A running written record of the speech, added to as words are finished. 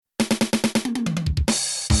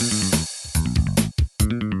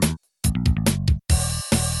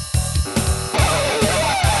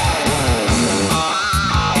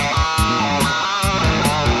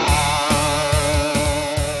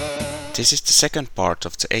This is the second part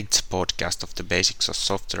of the 8th podcast of the Basics of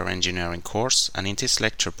Software Engineering course, and in this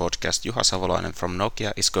lecture podcast, Juha Savolainen from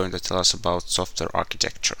Nokia is going to tell us about software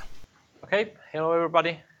architecture. Okay, hello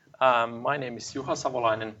everybody. My name is Juha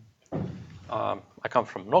Savolainen. I come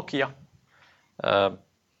from Nokia. I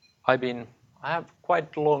have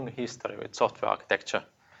quite a long history with software architecture.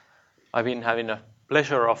 I've been having a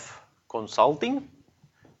pleasure of consulting,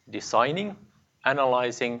 designing,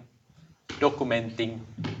 analyzing, documenting,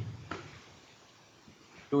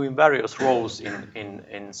 doing various roles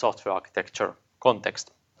in software architecture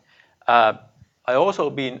context. I also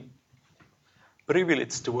been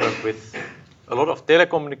privileged to work with a lot of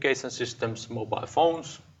telecommunication systems, mobile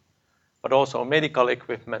phones, but also medical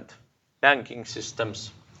equipment, banking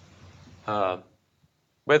systems,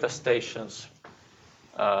 weather stations,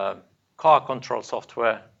 car control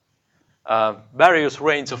software, various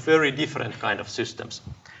range of very different kind of systems.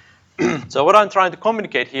 So what I'm trying to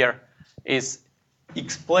communicate here is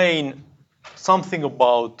explain something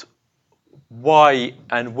about why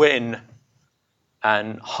and when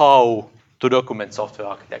and how to document software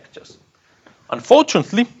architectures.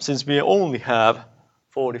 Unfortunately, since we only have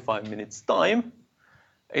 45 minutes time,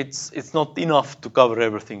 it's not enough to cover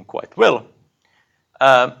everything quite well.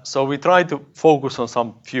 So we try to focus on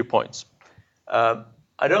some few points. I'm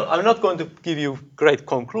not going to give you great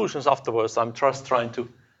conclusions afterwards. I'm just trying to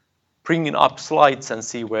bring up slides and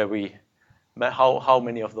see how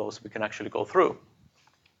many of those we can actually go through.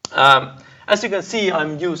 As you can see,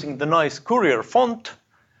 I'm using the nice Courier font.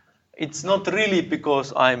 It's not really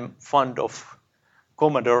because I'm fond of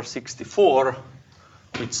Commodore 64,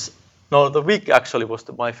 the VIC actually was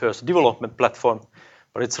my first development platform,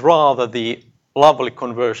 but it's rather the lovely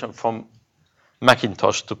conversion from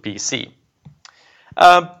Macintosh to PC.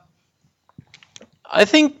 I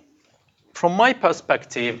think from my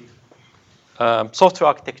perspective, software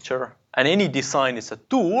architecture and any design is a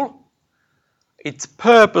tool. Its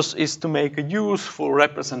purpose is to make a useful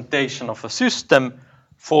representation of a system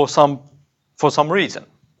for some reason.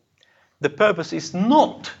 The purpose is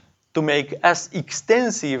not to make as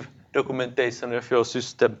extensive documentation of your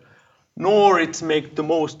system, nor it's make the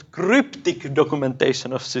most cryptic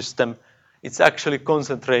documentation of system. It's actually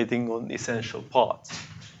concentrating on essential parts.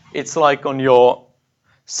 It's like on your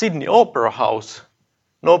Sydney Opera House.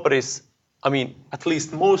 At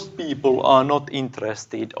least most people are not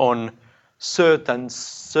interested on certain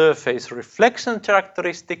surface reflection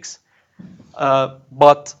characteristics,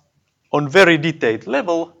 but on very detailed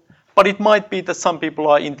level. But it might be that some people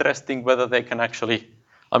are interested whether they can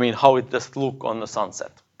how it does look on the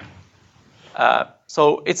sunset.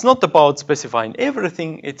 So it's not about specifying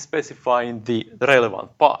everything, it's specifying the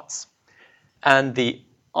relevant parts. And the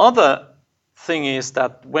other thing is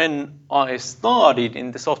that when I started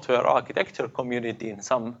in the software architecture community in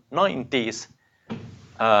some 90s,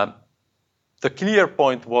 the clear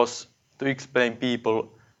point was to explain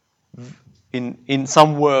people in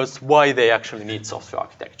some words why they actually need software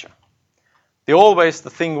architecture.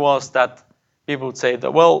 The thing was that people would say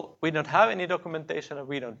that, well, we don't have any documentation and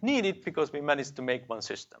we don't need it because we managed to make one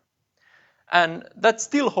system. And that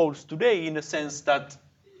still holds today in the sense that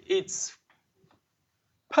it's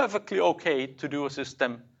perfectly okay to do a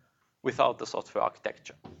system without the software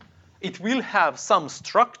architecture. It will have some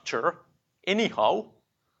structure anyhow,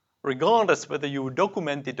 regardless whether you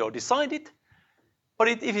document it or decide it. But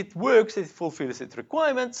if it works, it fulfills its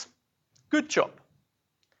requirements, good job.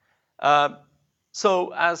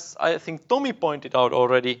 So as I think Tommy pointed out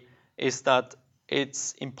already, is that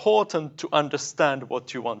it's important to understand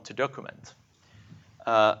what you want to document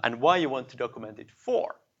and why you want to document it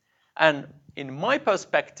for. And in my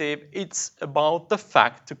perspective, it's about the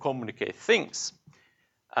fact to communicate things.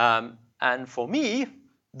 And for me,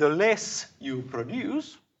 the less you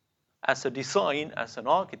produce as a design, as an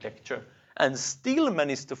architecture, and still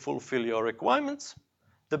manage to fulfill your requirements,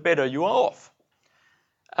 the better you are off.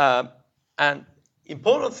 And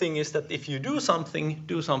important thing is that if you do something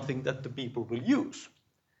that the people will use.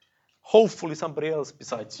 Hopefully somebody else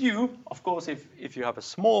besides you. Of course, if you have a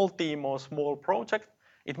small team or small project,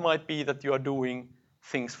 it might be that you are doing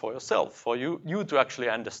things for yourself, for you to actually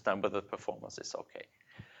understand whether the performance is okay.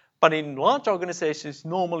 But in large organizations,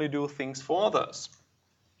 normally do things for others.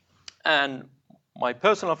 And my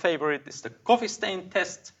personal favorite is the coffee stain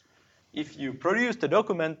test. If you produce the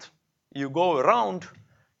document, you go around.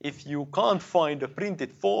 If you can't find a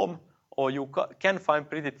printed form, or you can find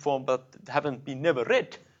printed form but haven't been never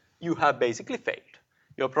read, you have basically failed.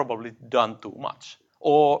 You're probably done too much,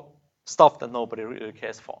 or stuff that nobody really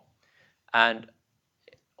cares for. And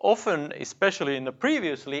often, especially in the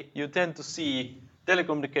previously, you tend to see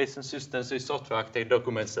telecommunication systems with software architect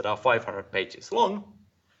documents that are 500 pages long.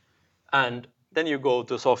 And then you go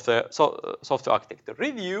to software architect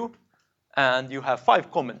review, and you have 5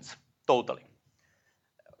 comments totally.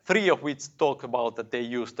 3 of which talk about that they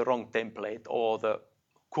used the wrong template or the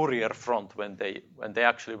courier front when they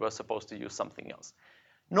actually were supposed to use something else.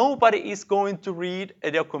 Nobody is going to read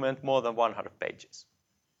a document more than 100 pages.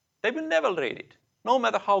 They will never read it, no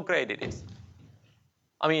matter how great it is.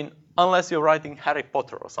 I mean, unless you're writing Harry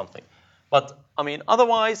Potter or something. But, I mean,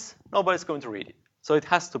 otherwise, nobody's going to read it. So it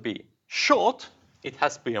has to be short, it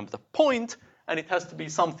has to be on the point, and it has to be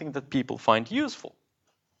something that people find useful.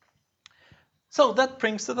 So that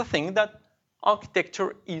brings to the thing that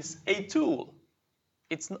architecture is a tool.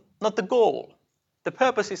 It's not the goal. The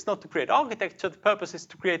purpose is not to create architecture, the purpose is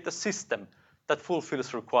to create a system that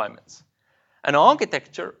fulfills requirements. And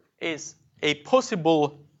architecture is a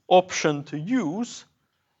possible option to use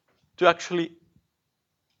to actually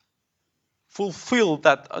fulfill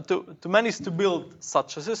that, to manage to build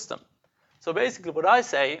such a system. So basically what I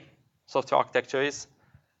say, software architecture is,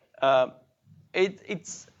 the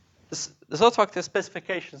software architecture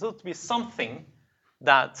specification is not to be something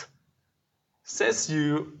that says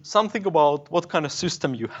you something about what kind of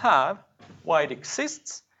system you have, why it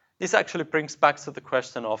exists. This actually brings back to the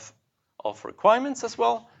question of requirements as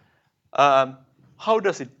well. How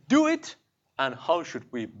does it do it? And how should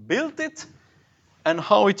we build it? And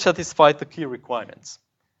how it satisfies the key requirements.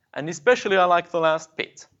 And especially I like the last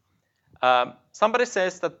bit. Somebody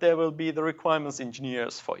says that there will be the requirements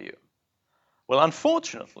engineers for you. Well,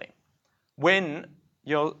 unfortunately, when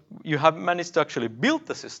you have managed to actually build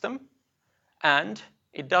the system, and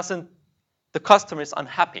the customer is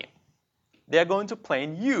unhappy, they are going to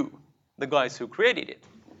blame you, the guys who created it,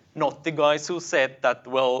 not the guys who said that,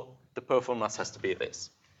 well, the performance has to be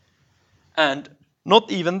this. And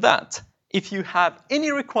not even that. If you have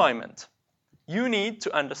any requirement, you need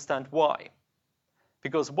to understand why.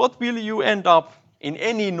 Because what will you end up in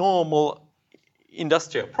any normal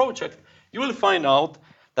industrial project, you will find out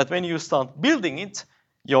that when you start building it,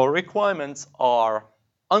 your requirements are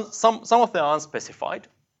some of them are unspecified.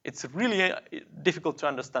 It's really difficult to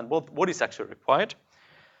understand what is actually required.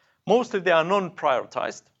 Mostly they are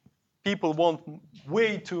non-prioritized. People want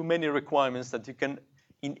way too many requirements that you can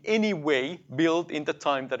in any way build in the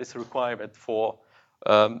time that is required for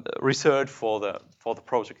research for the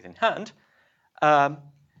project in hand.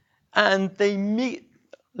 And they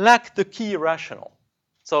lack the key rationale.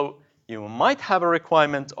 So you might have a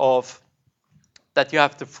requirement of that you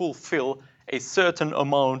have to fulfill a certain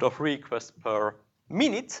amount of requests per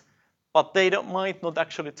minute, but they might not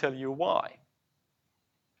actually tell you why.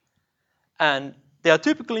 And they are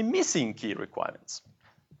typically missing key requirements.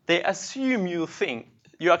 They assume you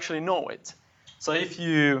actually know it. So if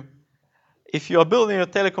you are building a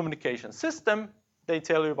telecommunication system, they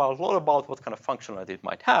tell you a lot about what kind of functionality it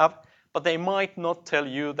might have, but they might not tell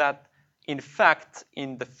you that, in fact,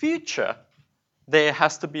 in the future, there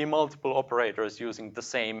has to be multiple operators using the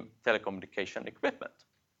same telecommunication equipment.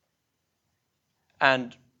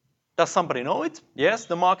 And does somebody know it? Yes,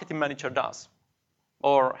 the marketing manager does,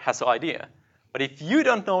 or has an idea. But if you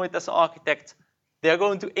don't know it as an architect, they're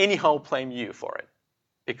going to anyhow blame you for it.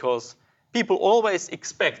 Because people always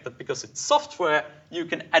expect that because it's software, you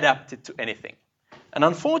can adapt it to anything. And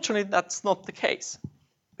unfortunately, that's not the case.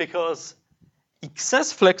 Because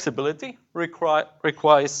excess flexibility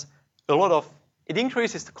requires a lot of, it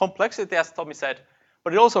increases the complexity, as Tommy said,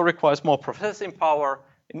 but it also requires more processing power,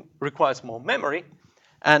 it requires more memory.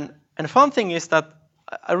 And the fun thing is that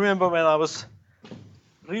I remember when I was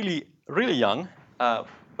really, really young,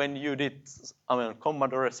 when you did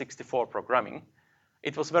Commodore 64 programming,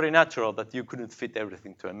 it was very natural that you couldn't fit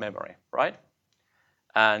everything to a memory, right?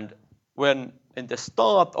 And when in the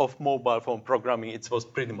start of mobile phone programming, it was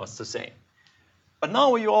pretty much the same. But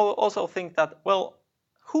now you also think that, well,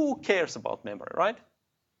 who cares about memory, right?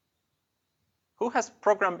 Who has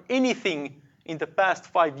programmed anything in the past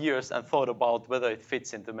 5 years and thought about whether it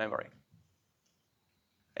fits into memory?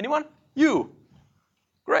 Anyone? You.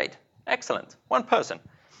 Great. Excellent. One person.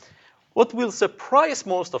 What will surprise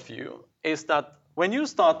most of you is that when you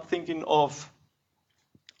start thinking of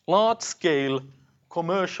large-scale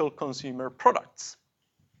commercial consumer products,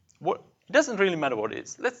 it doesn't really matter what it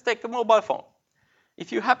is. Let's take a mobile phone.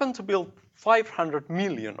 If you happen to build 500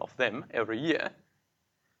 million of them every year,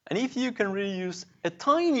 and if you can reuse a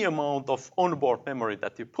tiny amount of onboard memory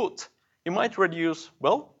that you put, you might reduce,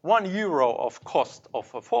 well, €1 of cost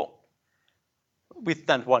of a phone. With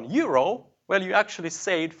that €1, well, you actually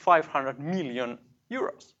saved 500 million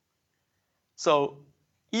euros. So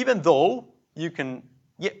even though you can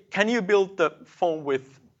Yeah, can you build the phone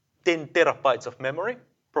with 10 terabytes of memory?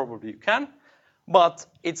 Probably you can, but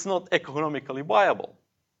it's not economically viable.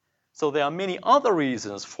 So there are many other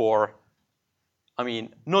reasons for,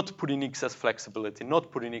 not putting excess flexibility,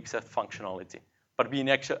 not putting excess functionality, but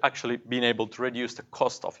actually being able to reduce the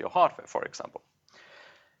cost of your hardware, for example.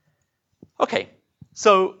 Okay,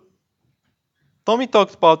 so Tommy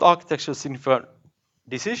talked about architecture significant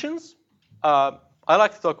decisions. I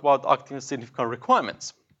like to talk about architecture significant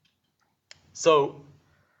requirements. So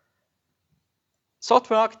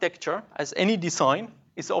software architecture, as any design,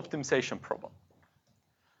 is an optimization problem.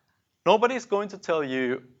 Nobody is going to tell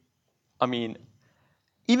you,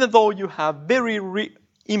 even though you have very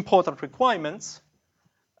important requirements,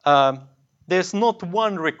 there's not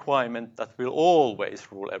one requirement that will always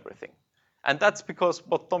rule everything. And that's because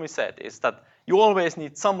what Tommy said is that you always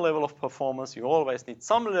need some level of performance, you always need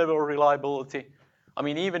some level of reliability.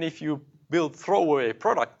 Even if you build throwaway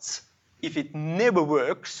products, if it never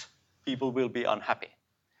works, people will be unhappy.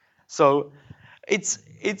 So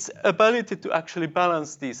it's ability to actually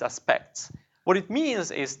balance these aspects. What it means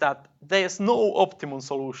is that there's no optimal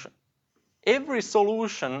solution. Every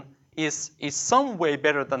solution is some way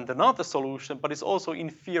better than another solution, but it's also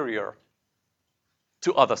inferior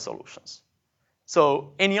to other solutions.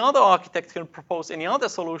 So any other architect can propose any other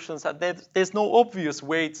solutions, and there's no obvious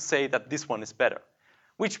way to say that this one is better,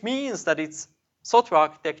 which means that it's software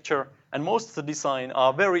architecture and most of the design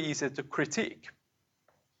are very easy to critique.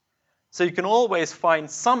 So you can always find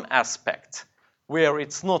some aspect where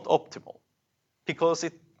it's not optimal, because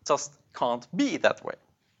it just can't be that way.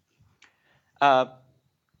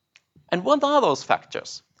 And what are those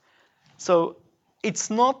factors? So it's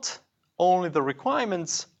not only the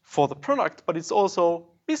requirements for the product, but it's also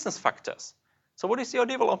business factors. So what is your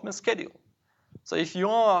development schedule? So if you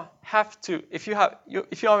are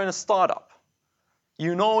in a startup,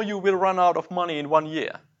 you know you will run out of money in 1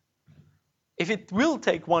 year. If it will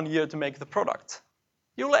take 1 year to make the product,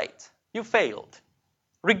 you're late, you failed,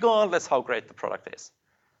 regardless how great the product is.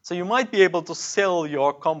 So you might be able to sell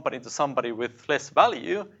your company to somebody with less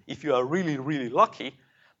value if you are really, really lucky,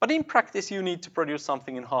 but in practice you need to produce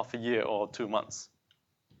something in half a year or 2 months.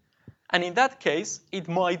 And in that case, it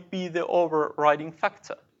might be the overriding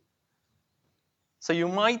factor. So you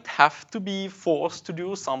might have to be forced to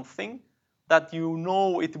do something that you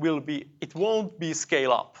know it won't be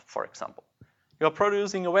scale up, for example. You're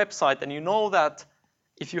producing a website and you know that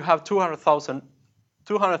if you have 200,000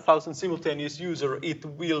 simultaneous users, it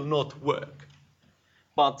will not work.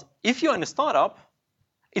 But if you're in a startup,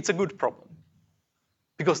 it's a good problem,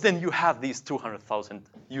 because then you have these 200,000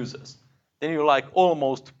 users. Then you're like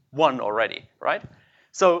almost one already, right?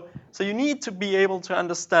 So you need to be able to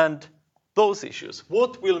understand those issues.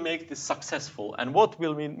 What will make this successful and what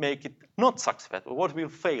will make it not successful? What will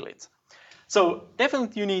fail it? So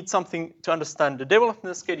definitely you need something to understand the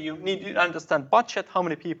development schedule. You need to understand budget, how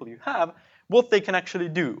many people you have, what they can actually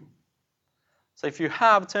do. So if you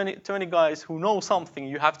have 20 guys who know something,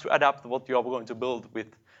 you have to adapt what you are going to build with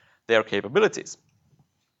their capabilities.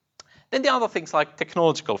 Then the other things like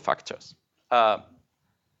technological factors.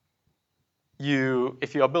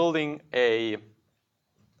 If you are building a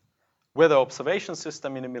weather observation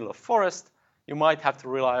system in the middle of forest, you might have to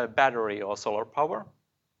rely on battery or solar power.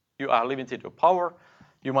 You are limited to power.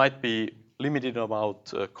 You might be limited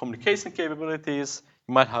about communication capabilities.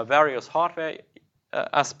 You might have various hardware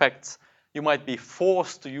aspects. You might be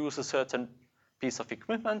forced to use a certain piece of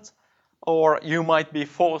equipment, or you might be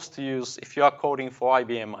forced to use, if you are coding for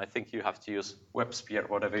IBM, I think you have to use WebSphere,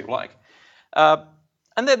 whatever you like.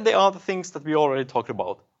 And then there are the things that we already talked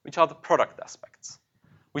about, which are the product aspects,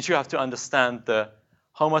 which you have to understand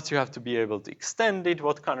how much you have to be able to extend it,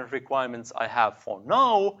 what kind of requirements I have for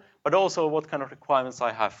now, but also what kind of requirements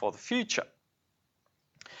I have for the future.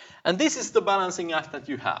 And this is the balancing act that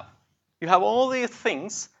you have. You have all these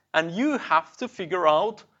things, and you have to figure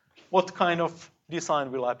out what kind of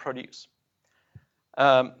design will I produce.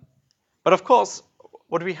 But of course,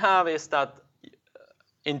 what we have is that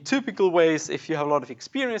in typical ways, if you have a lot of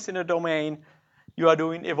experience in a domain, you are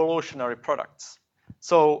doing evolutionary products.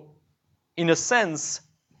 So in a sense,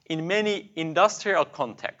 in many industrial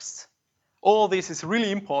contexts, all this is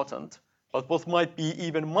really important, but what might be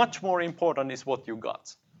even much more important is what you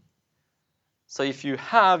got. So if you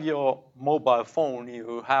have your mobile phone,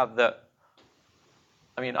 you have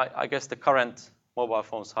I guess the current mobile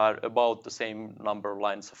phones are about the same number of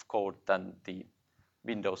lines of code than the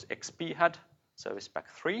Windows XP had, Service Pack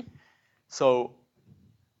 3. So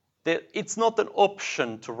it's not an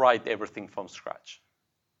option to write everything from scratch.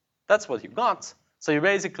 That's what you got. So you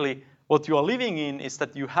basically, what you are living in is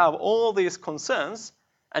that you have all these concerns,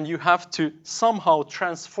 and you have to somehow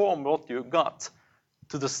transform what you got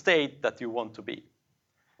to the state that you want to be.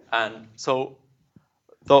 And so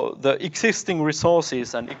the existing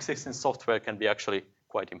resources and existing software can be actually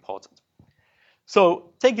quite important.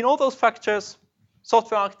 So taking all those factors,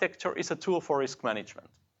 software architecture is a tool for risk management.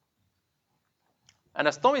 And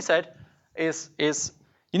as Tommy said, is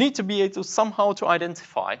you need to be able to somehow to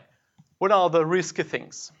identify what are the risky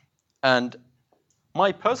things. And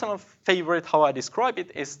my personal favorite, how I describe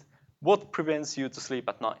it, is what prevents you to sleep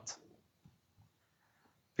at night.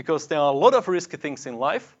 Because there are a lot of risky things in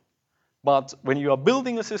life, but when you are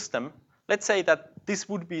building a system, let's say that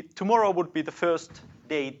tomorrow would be the first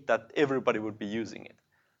date that everybody would be using it.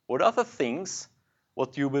 What are the things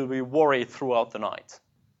what you will be worried throughout the night?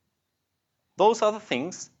 Those are the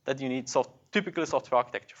things that you need typically software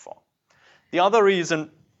architecture for. The other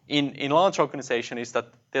reason in large organization is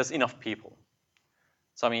that there's enough people.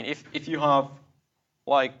 So I mean, if you have,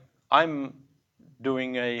 like, I'm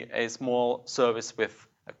doing a small service with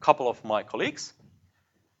a couple of my colleagues.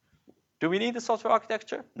 Do we need a software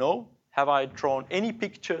architecture? No. Have I drawn any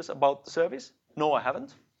pictures about the service? No, I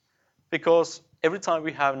haven't. Because every time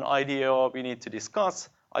we have an idea or we need to discuss,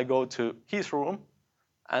 I go to his room,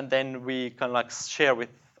 and then we can like share with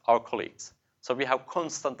our colleagues. So we have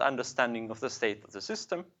constant understanding of the state of the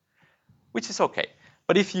system, which is okay.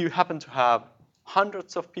 But if you happen to have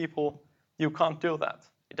hundreds of people, you can't do that.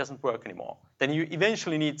 It doesn't work anymore. Then you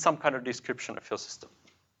eventually need some kind of description of your system.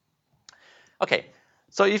 Okay,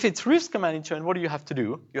 so if it's risk management, what do you have to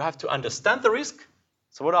do? You have to understand the risk.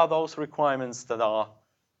 So what are those requirements that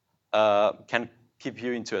can keep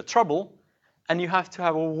you into a trouble? And you have to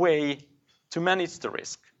have a way to manage the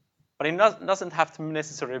risk. But it doesn't have to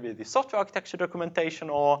necessarily be the software architecture documentation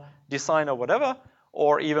or design or whatever,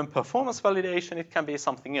 or even performance validation. It can be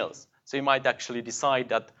something else. So you might actually decide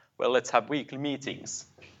that, well, let's have weekly meetings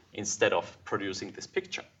instead of producing this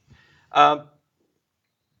picture.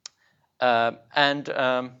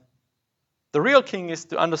 The real thing is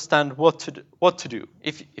to understand what to do.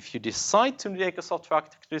 If you decide to make a software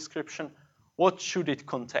architecture description, what should it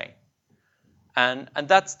contain? And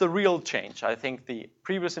that's the real change. I think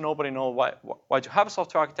previously nobody knew why to have a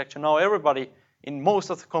software architecture. Now everybody in most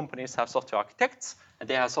of the companies have software architects, and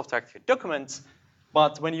they have software architect documents.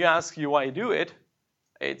 But when you ask you why you do it,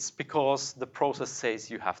 it's because the process says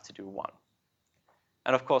you have to do one.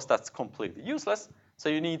 And of course, that's completely useless. So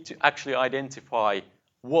you need to actually identify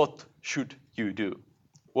what should you do.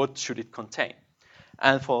 What should it contain?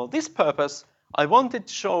 And for this purpose, I wanted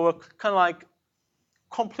to show a kind of like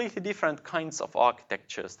completely different kinds of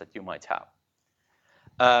architectures that you might have.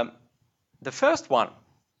 The first one,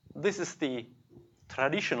 this is the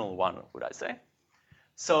traditional one, would I say.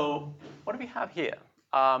 So what do we have here?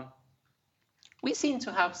 We seem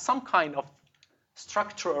to have some kind of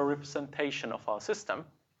structural representation of our system.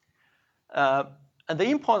 And the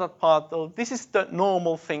important part, though, this is the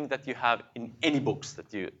normal thing that you have in any books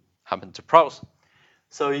that you happen to browse.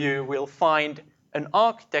 So you will find an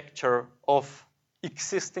architecture of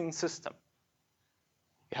existing system.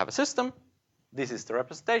 You have a system. This is the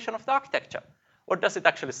representation of the architecture. What does it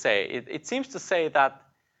actually say? It seems to say that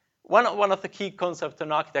one of the key concepts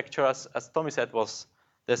in architecture, as Tommy said, was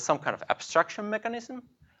there's some kind of abstraction mechanism,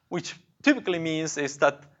 which typically means is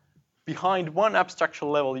that behind one abstraction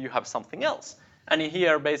level, you have something else. And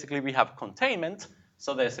here, basically, we have containment.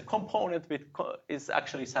 So there's a component which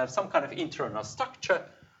actually has some kind of internal structure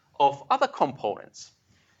of other components.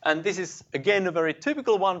 And this is, again, a very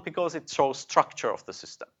typical one because it shows structure of the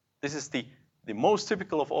system. This is the most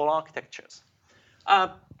typical of all architectures.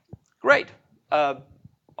 Great.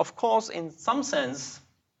 Of course, in some sense,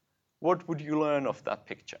 what would you learn of that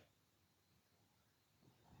picture?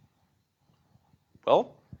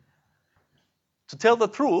 Well, to tell the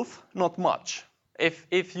truth, not much.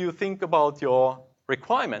 If you think about your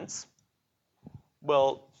requirements,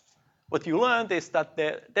 well, what you learned is that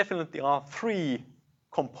there definitely are 3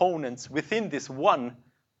 components within this one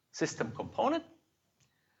system component.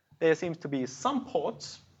 There seems to be some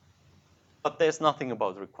ports, but there's nothing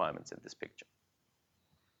about requirements in this picture,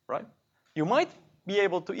 right? You might be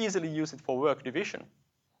able to easily use it for work division.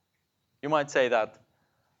 You might say that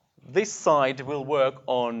this side will work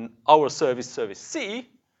on our service C.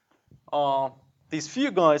 These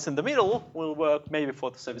few guys in the middle will work maybe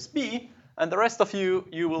for the service B, and the rest of you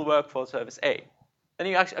will work for service A. Then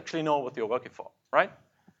you actually know what you're working for, right?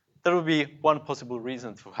 That would be one possible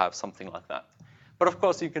reason to have something like that. But of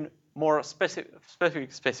course, you can more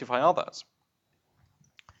specify others.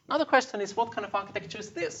 Now the question is, what kind of architecture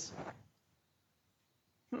is this?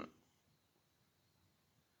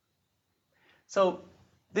 So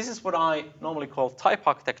this is what I normally call type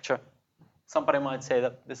architecture. Somebody might say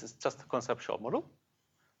that this is just a conceptual model.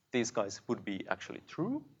 These guys would be actually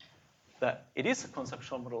true, that it is a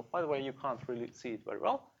conceptual model. By the way, you can't really see it very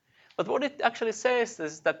well. But what it actually says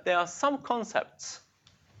is that there are some concepts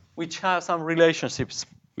which have some relationships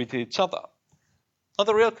with each other. Now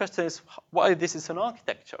the real question is why this is an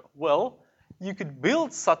architecture. Well, you could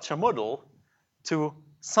build such a model to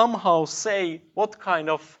somehow say what kind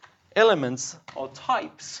of elements or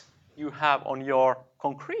types you have on your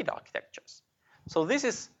concrete architectures. So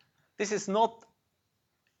this is not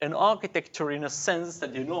an architecture in a sense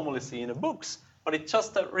that you normally see in the books, but it's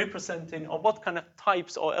just a representing of what kind of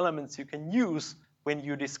types or elements you can use when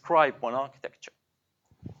you describe one architecture.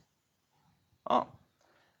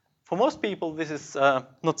 For most people, this is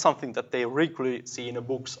not something that they regularly see in the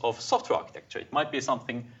books of software architecture. It might be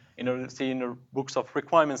something see in the books of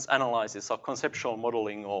requirements analysis or conceptual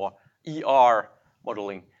modeling or ER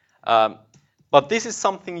modeling. But this is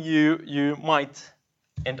something you might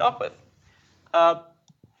end up with.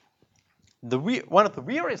 One of the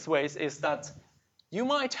weirdest ways is that you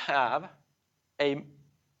might have an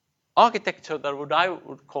architecture that I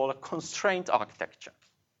would call a constraint architecture.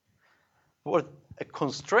 What a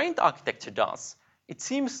constraint architecture does, it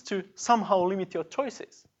seems to somehow limit your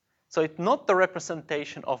choices. So it's not the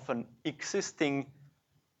representation of an existing,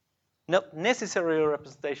 not necessarily a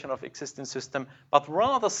representation of existing system, but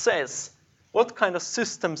rather says what kind of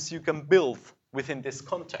systems you can build within this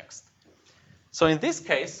context. So in this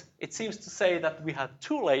case, it seems to say that we have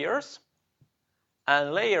two layers,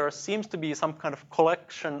 and layers seems to be some kind of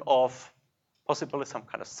collection of possibly some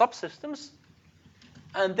kind of subsystems.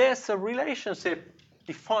 And there's a relationship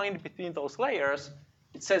defined between those layers,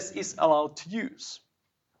 it says is allowed to use,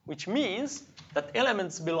 which means that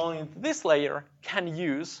elements belonging to this layer can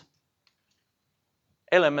use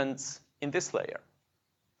elements in this layer.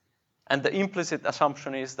 And the implicit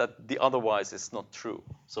assumption is that the otherwise is not true.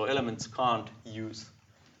 So elements can't use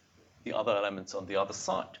the other elements on the other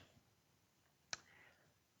side.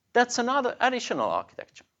 That's another additional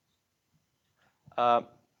architecture.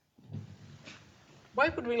 Why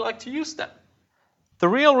would we like to use them? The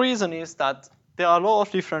real reason is that there are a lot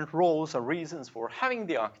of different roles or reasons for having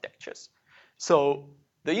the architectures. So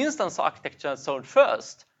the instance architecture shown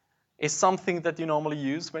first is something that you normally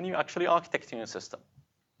use when you're actually architecting a system.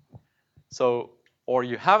 So, or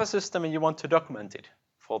you have a system and you want to document it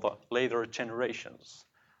for the later generations,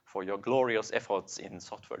 for your glorious efforts in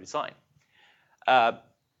software design.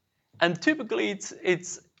 And typically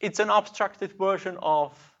it's an abstracted version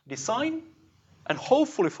of design and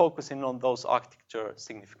hopefully focusing on those architecture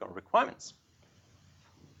significant requirements.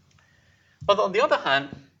 But on the other hand,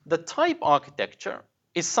 the type architecture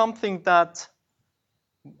is something that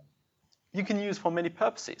you can use for many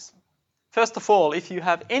purposes. First of all, if you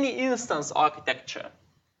have any instance architecture,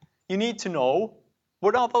 you need to know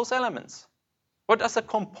what are those elements. What does a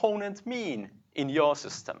component mean in your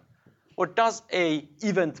system? What does an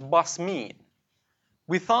event bus mean?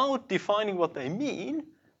 Without defining what they mean,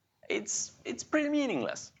 it's pretty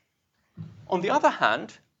meaningless. On the other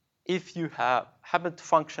hand, if you happen to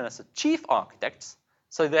function as a chief architect,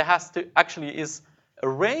 so there is a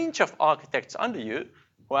range of architects under you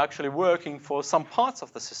who are actually working for some parts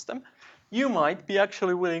of the system, you might be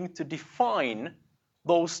actually willing to define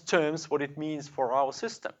those terms, what it means for our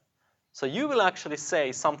system. So you will actually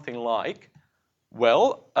say something like,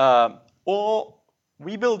 well, or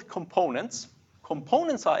we build components.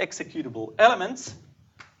 Components are executable elements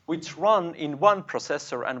which run in one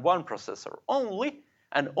processor and one processor only,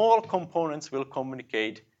 and all components will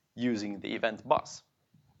communicate using the event bus.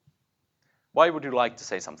 Why would you like to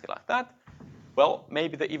say something like that? Well,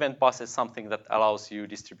 maybe the event bus is something that allows you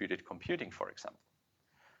distributed computing, for example.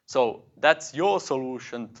 So that's your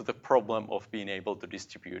solution to the problem of being able to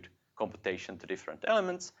distribute computation to different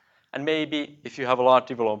elements. And maybe if you have a large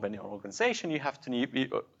development in your organization, you have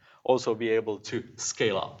to also be able to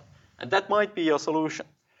scale up. And that might be your solution.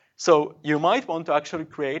 So you might want to actually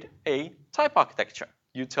create a type architecture.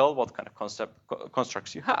 You tell what kind of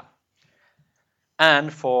constructs you have.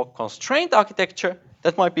 And for constraint architecture,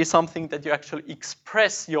 that might be something that you actually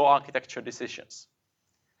express your architecture decisions.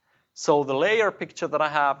 So the layer picture that I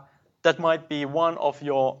have, that might be one of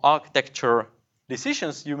your architecture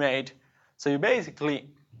decisions you made. So you basically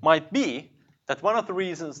might be that one of the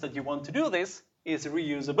reasons that you want to do this is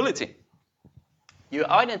reusability. You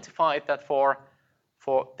identified that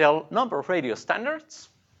there are a number of radio standards,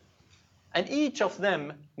 and each of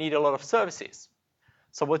them need a lot of services.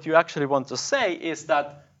 So what you actually want to say is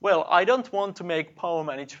that, well, I don't want to make power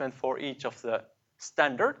management for each of the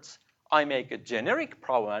standards. I make a generic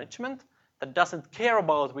power management that doesn't care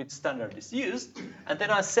about which standard is used, and then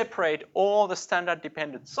I separate all the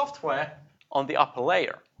standard-dependent software on the upper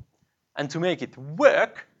layer. And to make it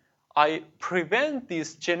work, I prevent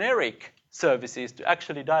these generic services to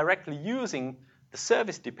actually directly using the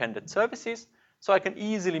service-dependent services, so I can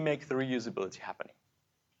easily make the reusability happening.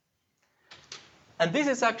 And this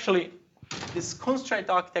is actually, this constraint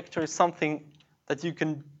architecture is something that you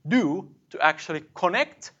can do to actually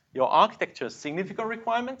connect your architecture's significant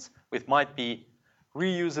requirements, which might be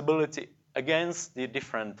reusability against the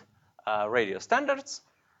different radio standards,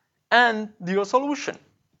 and your solution.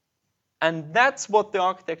 And that's what the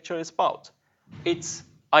architecture is about. It's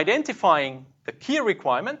identifying the key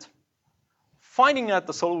requirement, finding out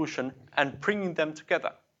the solution, and bringing them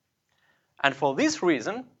together. And for this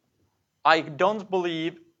reason, I don't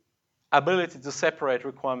believe ability to separate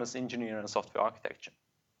requirements engineering and software architecture.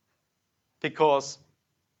 Because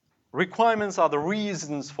requirements are the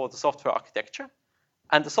reasons for the software architecture,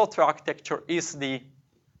 and the software architecture is the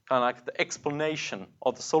kind of like the explanation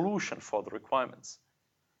or the solution for the requirements.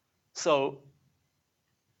 So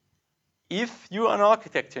if you are an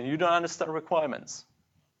architect and you don't understand requirements,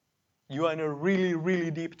 you are in a really,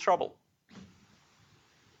 really deep trouble.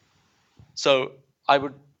 So I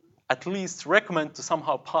would at least recommend to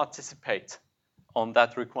somehow participate on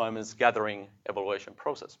that requirements gathering evaluation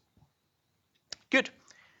process. Good.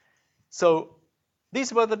 So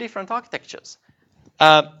these were the different architectures.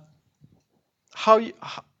 How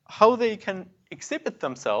they can exhibit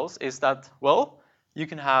themselves is that, well, you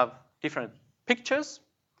can have different pictures,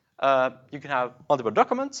 you can have multiple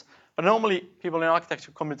documents, but normally people in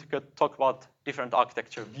architecture community talk about different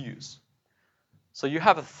architecture views. So you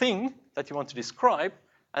have a thing that you want to describe,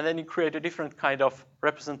 and then you create a different kind of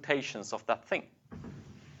representations of that thing.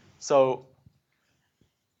 So,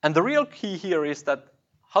 and the real key here is that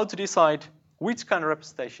how to decide which kind of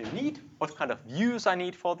representation you need, what kind of views I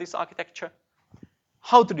need for this architecture,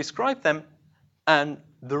 how to describe them, and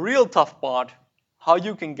the real tough part, how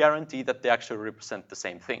you can guarantee that they actually represent the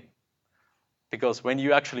same thing. Because when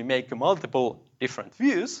you actually make multiple different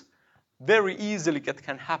views, very easily it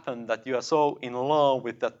can happen that you are so in love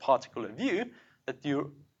with that particular view that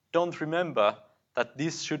you don't remember that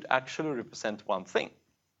this should actually represent one thing.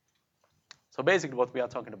 So basically what we are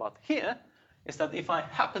talking about here is that if I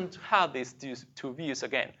happen to have these two views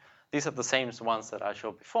again, these are the same ones that I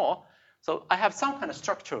showed before. So I have some kind of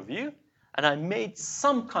structural view, and I made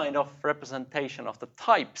some kind of representation of the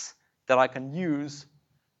types that I can use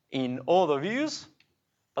in all the views,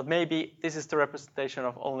 but maybe this is the representation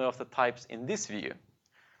of only of the types in this view.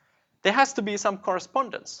 There has to be some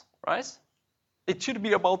correspondence, right? It should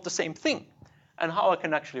be about the same thing. And how I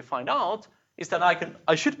can actually find out is that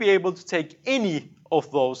I should be able to take any of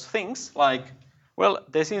those things, like, well,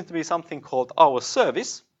 there seems to be something called our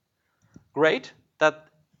service. Great, that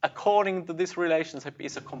according to this relationship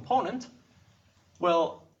is a component.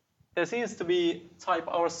 Well, there seems to be type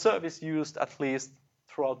our service used at least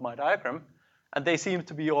throughout my diagram, and they seem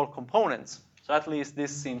to be all components. So at least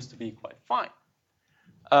this seems to be quite fine.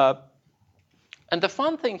 And the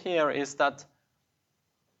fun thing here is that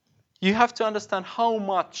you have to understand how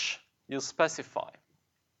much you specify.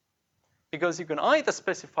 Because you can either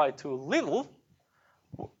specify too little,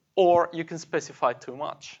 or you can specify too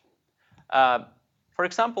much. For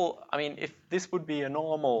example, I mean, if this would be a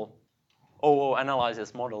normal OO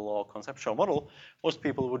analysis model or conceptual model, most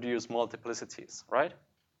people would use multiplicities, right?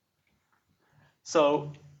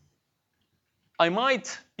 So I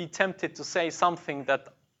might be tempted to say something that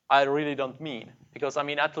I really don't mean. Because, I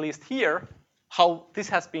mean, at least here, how this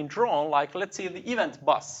has been drawn, like, let's see the event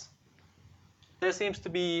bus. There seems to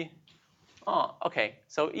be, okay,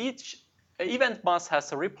 so each event bus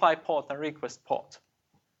has a reply port and request port.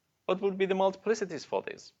 What would be the multiplicities for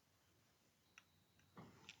this?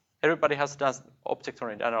 Everybody has done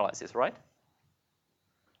object-oriented analysis, right?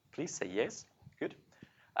 Please say yes. Good.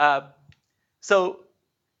 So,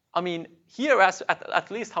 I mean, here,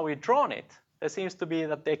 at least how we've drawn it, there seems to be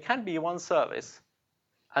that there can be one service,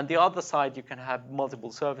 and the other side you can have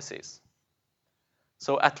multiple services.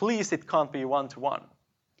 So at least it can't be one-to-one.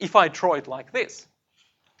 If I draw it like this,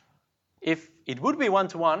 if it would be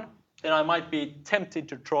one-to-one, then I might be tempted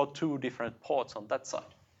to draw two different ports on that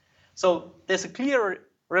side. So there's a clear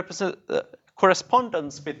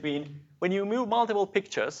correspondence between when you move multiple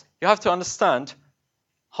pictures, you have to understand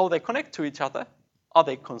how they connect to each other, are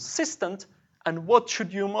they consistent, and what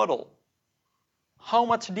should you model? How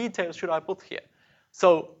much detail should I put here?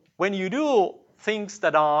 So when you do things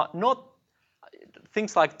that are not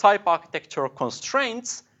things like type architecture or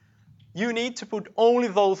constraints, you need to put only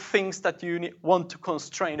those things that you want to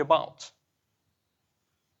constrain about.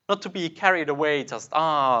 not to be carried away just,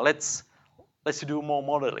 let's do more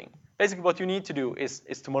modeling. Basically, what you need to do is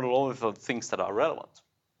to model all of the things that are relevant.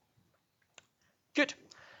 Good.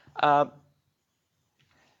 And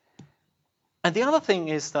the other thing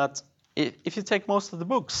is that if you take most of the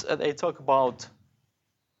books, they talk about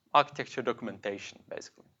architecture documentation,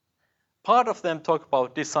 basically. Part of them talk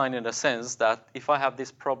about design in the sense that if I have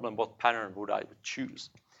this problem, what pattern would I choose?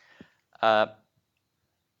 But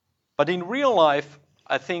in real life,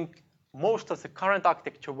 I think most of the current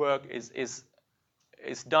architecture work is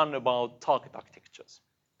done about target architectures,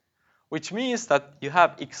 which means that you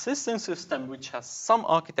have existing system which has some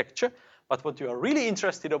architecture, but what you are really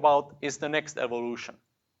interested about is the next evolution.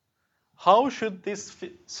 How should this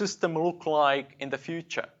system look like in the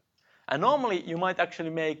future? And normally, you might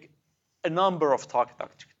actually make a number of target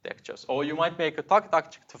architectures, or you might make a target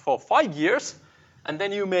architecture for 5 years, and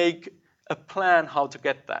then you make a plan how to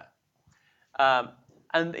get there.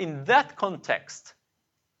 And in that context,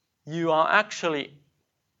 you are actually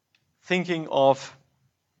thinking of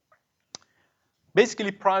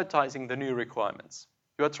basically prioritizing the new requirements.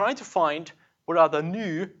 You are trying to find what are the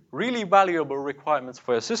new, really valuable requirements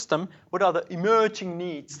for your system, what are the emerging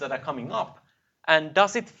needs that are coming up, and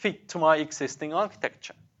does it fit to my existing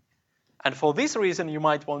architecture? And for this reason, you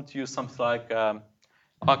might want to use something like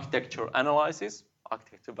architecture analysis,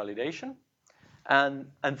 architecture validation, and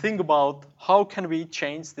think about how can we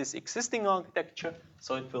change this existing architecture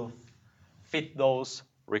so it will fit those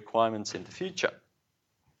requirements in the future.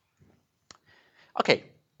 Okay,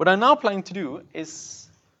 what I'm now planning to do is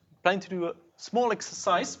a small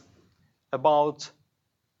exercise about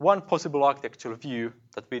one possible architectural view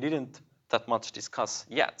that we didn't that much discuss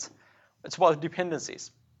yet. It's about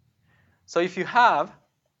dependencies. So if you have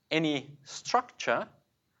any structure,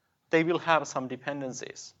 they will have some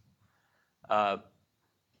dependencies.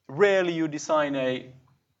 Rarely you design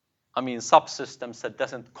subsystems that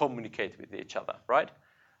doesn't communicate with each other, right?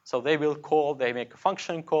 So they will call, they make a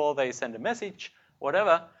function call, they send a message,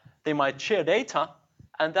 whatever. They might share data,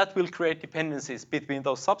 and that will create dependencies between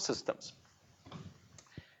those subsystems.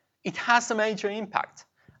 It has a major impact.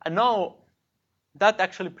 And now that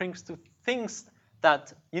actually brings to things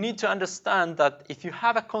that you need to understand that if you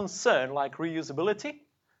have a concern like reusability,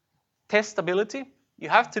 testability, you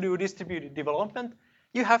have to do distributed development,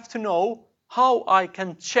 you have to know how I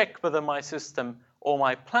can check whether my system or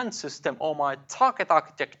my planned system or my target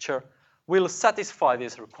architecture will satisfy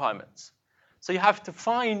these requirements. So you have to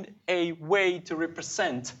find a way to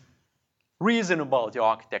represent reason about your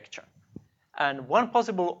architecture. And one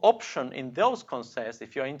possible option in those concerns,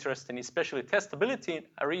 if you're interested in especially testability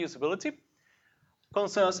and reusability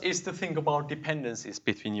concerns, is to think about dependencies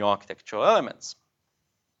between your architectural elements.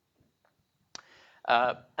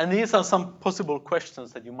 And these are some possible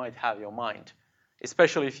questions that you might have in your mind,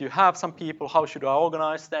 especially if you have some people, how should I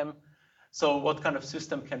organize them? So what kind of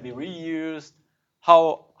system can be reused?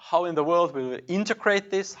 How in the world will we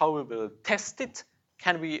integrate this? How will we test it?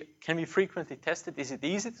 Can we frequently test it? Is it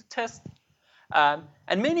easy to test?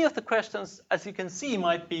 And many of the questions, as you can see,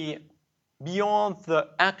 might be beyond the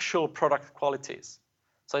actual product qualities.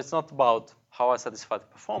 So it's not about how I satisfy the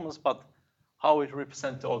performance, but how it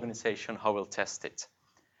represents the organization, how we'll test it,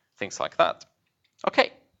 things like that.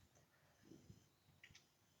 Okay.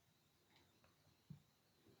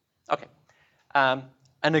 Okay.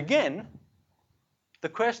 And again, the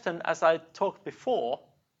question, as I talked before,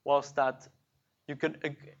 was that you can,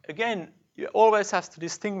 again, you always have to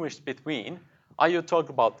distinguish between, are you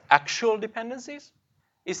talking about actual dependencies?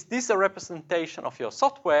 Is this a representation of your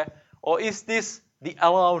software, or is this the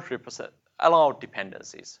allowed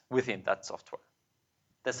dependencies within that software?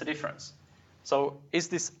 There's a difference. So is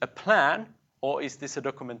this a plan, or is this a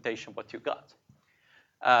documentation what you got?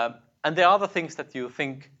 And there are other things that you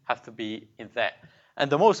think have to be in there. And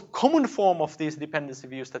the most common form of these dependency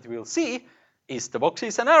views that we'll see is the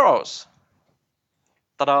boxes and arrows.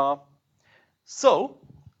 Ta-da! So,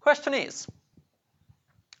 question is,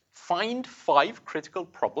 find 5 critical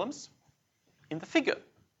problems in the figure.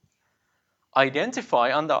 Identify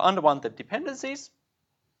unwanted dependencies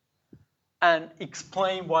and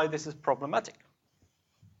explain why this is problematic.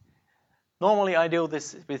 Normally, I do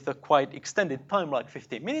this with a quite extended time, like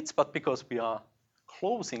 15 minutes, but because we are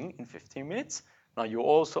closing in 15 minutes, now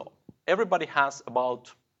everybody has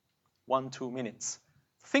about 1-2 minutes.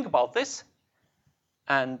 Think about this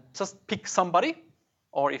and just pick somebody,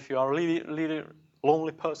 or if you are a really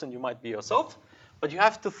lonely person, you might be yourself, but you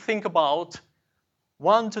have to think about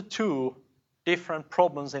 1 to 2 different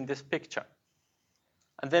problems in this picture.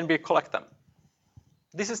 And then we collect them.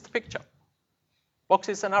 This is the picture.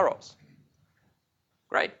 Boxes and arrows.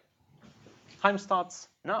 Great. Time starts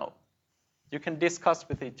now. You can discuss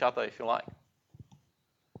with each other if you like.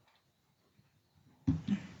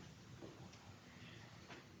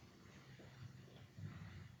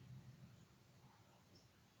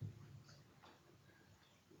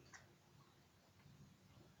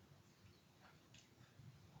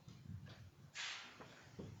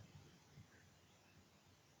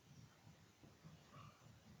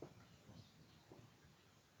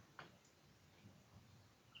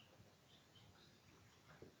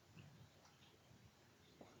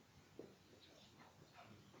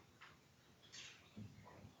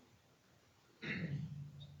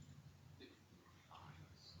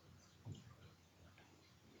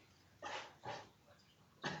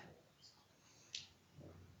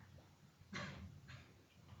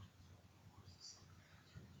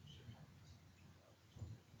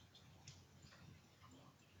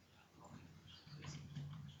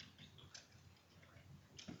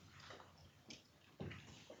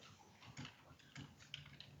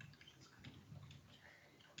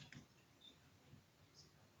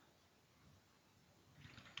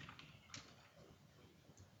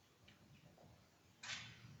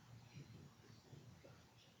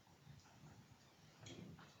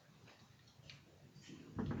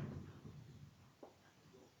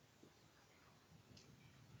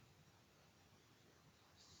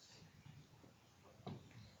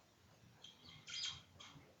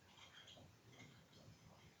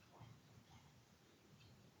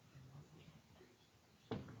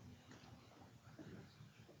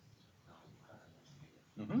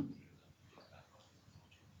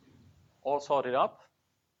 All sorted up.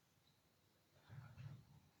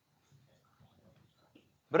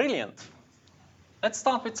 Brilliant. Let's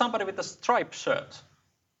start with somebody with a striped shirt.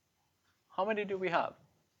 How many do we have?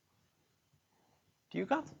 Do you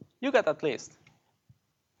got? You got at least.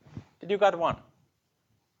 Did you got one?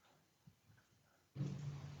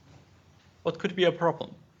 What could be a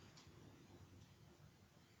problem?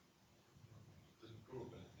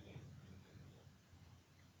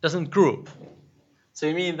 Doesn't group. So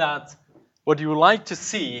you mean that what you like to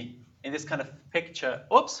see in this kind of picture,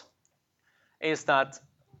 is that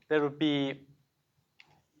there would be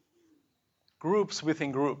groups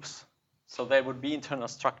within groups. So there would be internal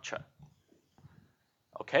structure.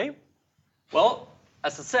 Okay? Well,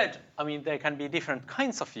 as I said, I mean, there can be different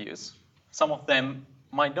kinds of views. Some of them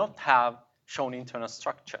might not have shown internal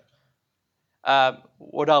structure.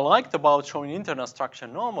 What I liked about showing internal structure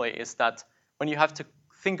normally is that when you have to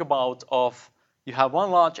think about you have one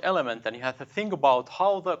large element and you have to think about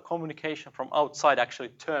how the communication from outside actually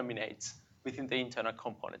terminates within the internal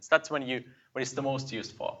components. That's when it's the most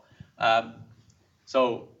used for.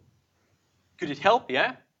 So could it help?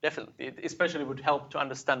 Yeah, definitely. It especially would help to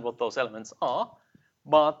understand what those elements are.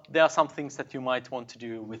 But there are some things that you might want to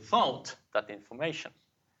do without that information.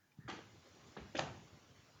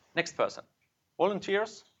 Next person.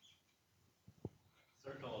 Volunteers?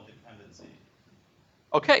 Circle of dependency.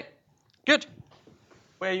 Okay, good.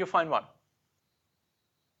 Where you find one?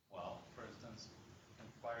 Well, for instance,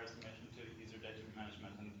 fire estimation to user data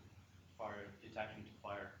management and fire detection to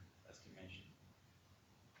fire estimation.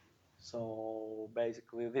 So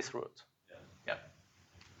basically this route. Yeah.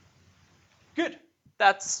 Good.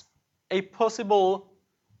 That's a possible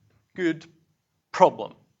good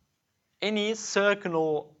problem. Any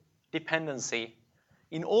circular dependency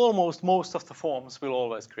in almost most of the forms will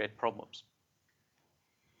always create problems.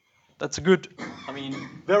 That's a good,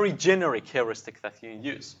 very generic heuristic that you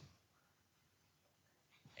use.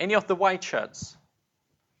 Any of the white shirts?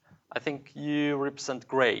 I think you represent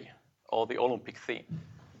gray, or the Olympic theme.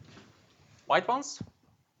 White ones?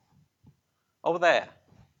 Over there.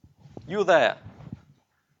 You there.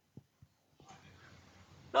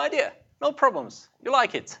 No idea. No problems. You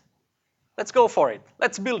like it. Let's go for it.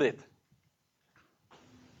 Let's build it.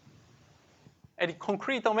 Any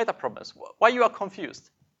concrete or meta problems? Why you are confused?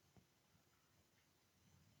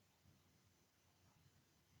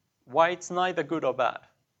 Why it's neither good or bad?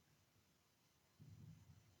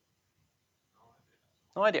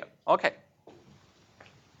 No idea. Okay.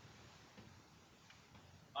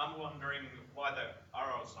 I'm wondering why the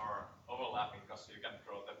arrows are overlapping, because you can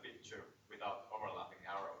draw the picture without overlapping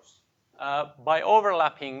arrows. By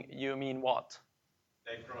overlapping, you mean what?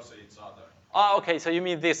 They cross each other. Oh, okay, so you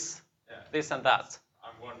mean this, Yeah. this and that.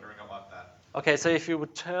 I'm wondering about that. Okay, so if you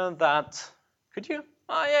would turn that, could you?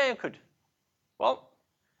 Oh, yeah, you could. Well,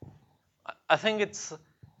 I think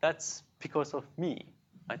that's because of me.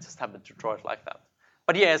 I just happened to draw it like that.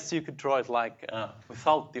 But yes, you could draw it like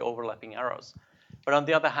without the overlapping arrows. But on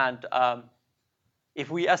the other hand, if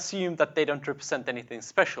we assume that they don't represent anything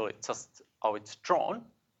special, it's just how it's drawn,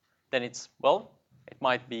 then it's, well, it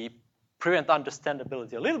might be prevent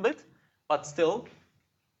understandability a little bit, but still,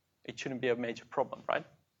 it shouldn't be a major problem, right?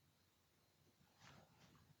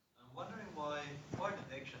 I'm wondering why fire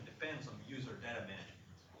detection depends on user data management.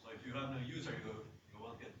 So if you have no user, you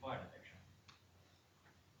won't get fire detection.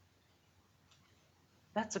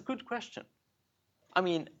 That's a good question. I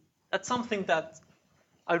mean, that's something that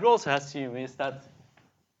I would also assume is that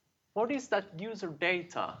what is that user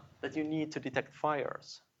data that you need to detect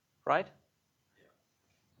fires, right?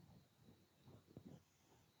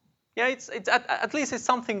 Yeah, it's at least it's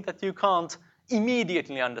something that you can't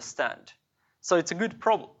immediately understand. So it's a good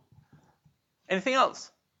problem. Anything else?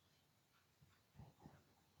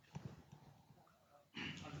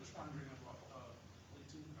 I'm just wondering about the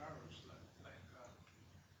two arrows, the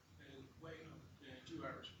way the two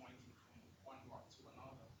arrows pointing from one block to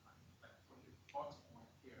another, like from the bottom point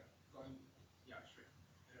here, going straight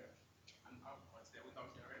there and upwards there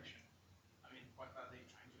without direction. I mean, what are they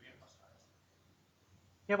trying to emphasize?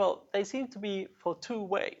 Yeah, well, they seem to be for two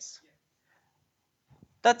ways.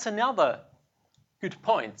 That's another good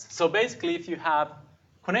point. So basically, if you have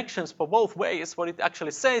connections for both ways, what it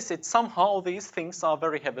actually says is somehow these things are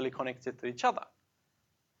very heavily connected to each other.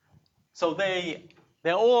 So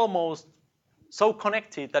they're almost so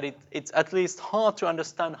connected that it's at least hard to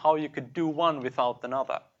understand how you could do one without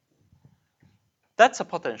another. That's a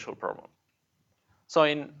potential problem. So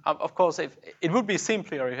of course, if it would be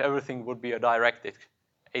simpler if everything would be a directed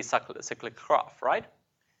acyclic graph, right?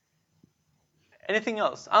 Anything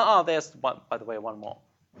else? There's one, by the way, one more.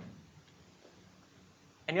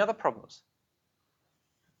 Any other problems?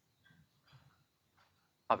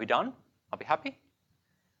 Are we done? Are we happy?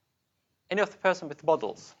 Any of the person with the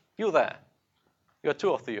bottles? You there? You're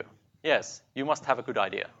two of you. Yes, you must have a good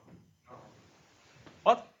idea.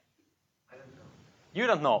 What? I don't know. You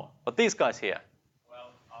don't know, but these guys here.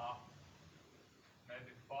 Well,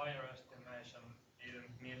 maybe fire estimation didn't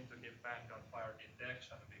need to depend on fire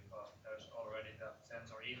detection because there's already that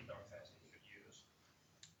sensor interface you could use.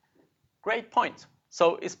 Great point.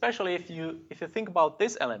 So especially if you think about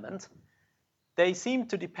this element, they seem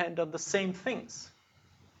to depend on the same things.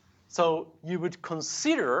 So you would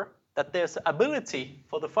consider that there's ability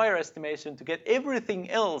for the fire estimation to get everything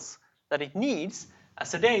else that it needs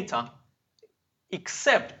as a data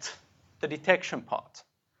except the detection part.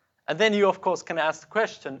 And then you, of course, can ask the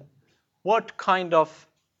question, what kind of,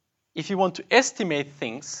 if you want to estimate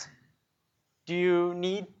things, do you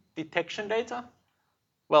need detection data?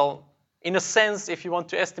 Well, in a sense, if you want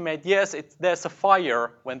to estimate, yes, there's a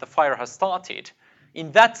fire when the fire has started.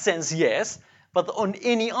 In that sense, yes, but on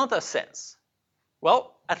any other sense,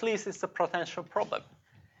 well, at least it's a potential problem.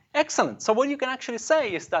 Excellent. So what you can actually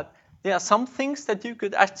say is that there are some things that you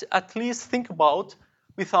could at least think about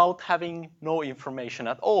without having no information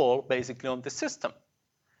at all, basically, on the system.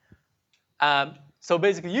 So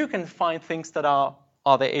basically, you can find things that are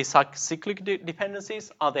they acyclic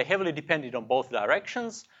dependencies? Are they heavily dependent on both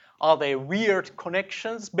directions? Are they weird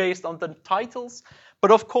connections based on the titles?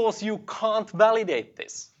 But of course, you can't validate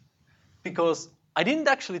this because I didn't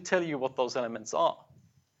actually tell you what those elements are.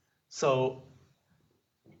 So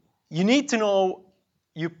you need to know,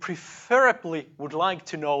 you preferably would like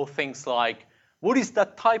to know things like, what is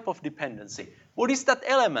that type of dependency? What is that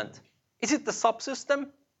element? Is it the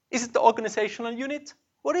subsystem? Is it the organizational unit?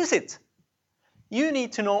 What is it? You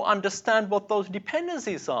need to understand what those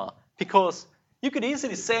dependencies are, because you could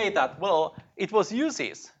easily say that, well, it was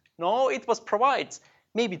uses. No, it was provides.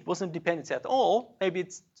 Maybe it wasn't dependency at all. Maybe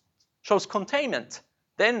it shows containment.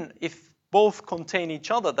 Then if both contain each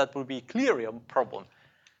other, that would be clearly a problem.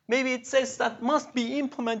 Maybe it says that must be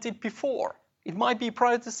implemented before. It might be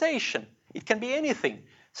prioritization. It can be anything.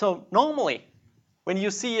 So normally, when you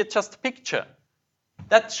see just a picture,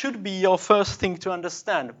 that should be your first thing to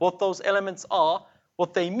understand, what those elements are,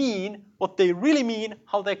 what they mean, what they really mean,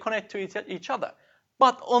 how they connect to each other.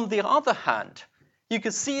 But on the other hand, you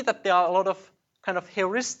can see that there are a lot of kind of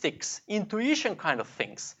heuristics, intuition kind of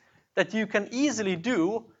things that you can easily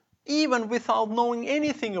do even without knowing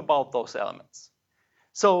anything about those elements.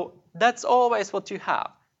 So that's always what you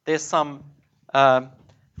have. There's some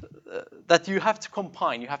that you have to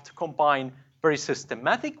combine. You have to combine very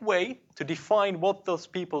systematic way to define what those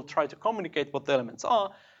people try to communicate, what the elements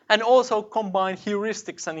are, and also combine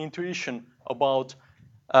heuristics and intuition about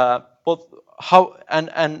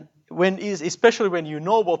especially when you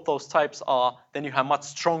know what those types are, then you have much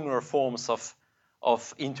stronger forms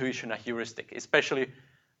of intuition and heuristic, especially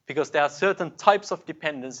because there are certain types of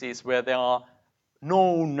dependencies where there are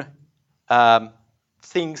known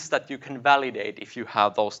things that you can validate if you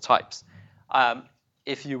have those types.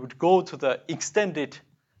 If you would go to the extended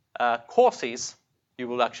courses, you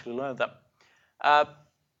will actually learn them.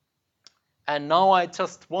 And now I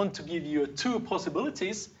just want to give you 2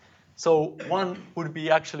 possibilities. So one would be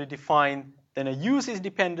actually define then a uses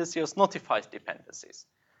dependency or notifies dependencies.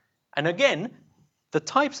 And again, the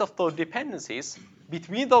types of those dependencies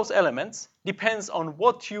between those elements depends on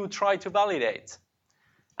what you try to validate.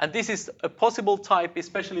 And this is a possible type,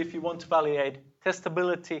 especially if you want to validate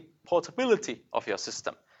testability, portability of your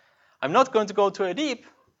system. I'm not going to go too deep,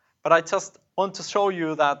 but I just want to show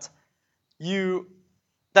you that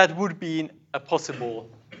that would be a possible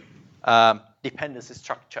dependency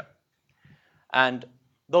structure. And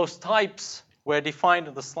those types were defined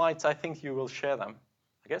on the slides. I think you will share them,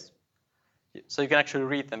 I guess. So you can actually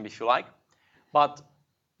read them if you like. But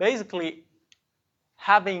basically,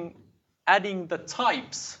 adding the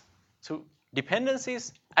types to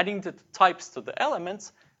dependencies, adding the types to the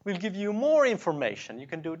elements will give you more information. You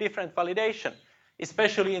can do different validation,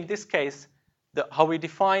 especially in this case, how we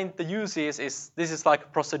define the uses is this is like a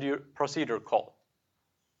procedure call,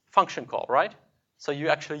 function call, right? So you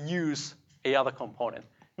actually use a other component.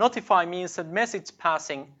 Notify means a message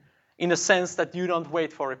passing in a sense that you don't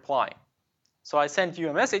wait for reply. So I send you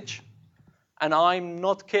a message, and I'm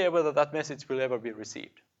not care whether that message will ever be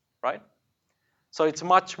received, right? So it's a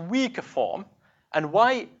much weaker form. And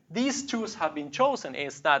why these 2 have been chosen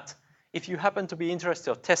is that if you happen to be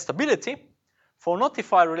interested in testability, for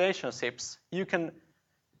notify relationships,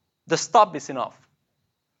 the stub is enough.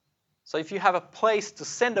 So if you have a place to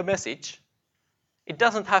send a message, it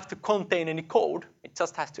doesn't have to contain any code. It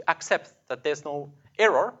just has to accept that there's no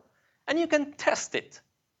error, and you can test it.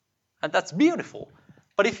 And that's beautiful.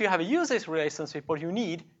 But if you have a usage relationship, what you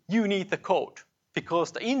need the code,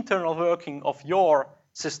 because the internal working of your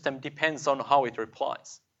system depends on how it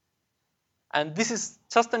replies. And this is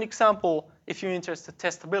just an example if you're interested in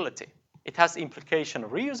testability. It has implication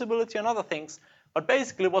of reusability and other things, but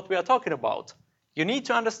basically what we are talking about, you need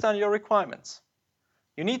to understand your requirements.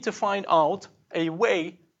 You need to find out a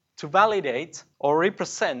way to validate or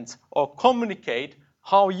represent or communicate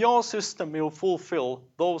how your system will fulfill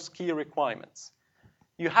those key requirements.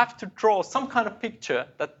 You have to draw some kind of picture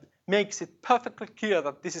that makes it perfectly clear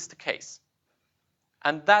that this is the case.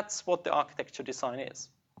 And that's what the architecture design is.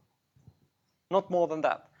 Not more than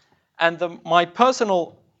that. And my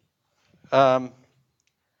personal, when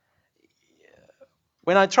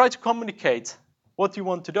I try to communicate what you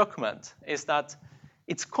want to document, is that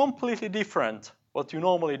it's completely different what you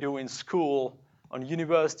normally do in school, on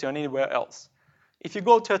university, or anywhere else. If you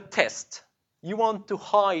go to a test, you want to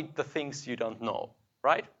hide the things you don't know,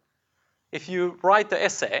 right? If you write the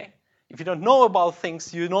essay, if you don't know about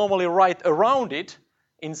things, you normally write around it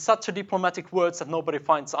in such a diplomatic words that nobody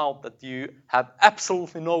finds out that you have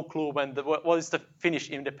absolutely no clue what is the Finnish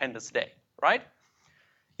Independence Day, right?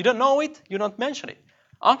 You don't know it, you don't mention it.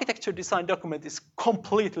 Architecture design document is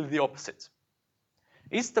completely the opposite.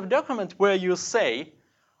 It's the document where you say,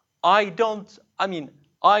 I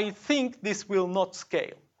think this will not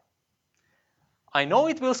scale. I know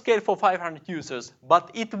it will scale for 500 users,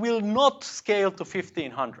 but it will not scale to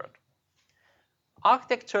 1,500.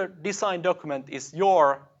 Architecture design document is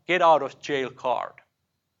your get out of jail card.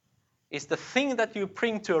 It's the thing that you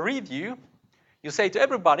bring to a review. You say to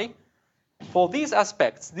everybody, for these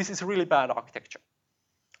aspects, this is really bad architecture.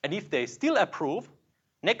 And if they still approve,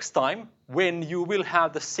 next time when you will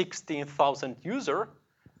have the 16,000 user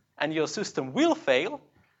and your system will fail,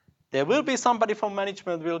 there will be somebody from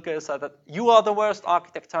management will say that you are the worst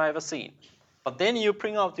architect I ever seen. But then you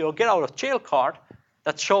bring out your get out of jail card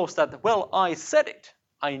that shows that, well, I said it.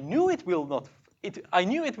 I knew it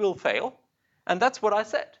will fail, and that's what I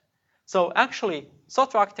said. So actually,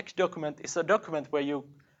 software architecture document is a document where you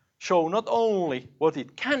show not only what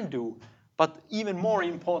it can do, but even more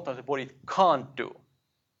importantly, what it can't do.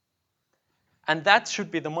 And that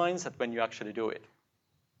should be the mindset when you actually do it.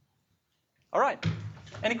 All right.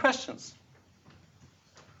 Any questions?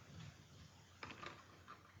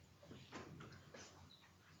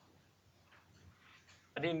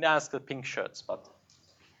 I didn't ask the pink shirts, but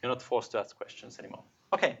you're not forced to ask questions anymore.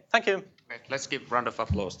 Okay, thank you. Let's give a round of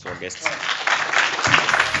applause to our guests.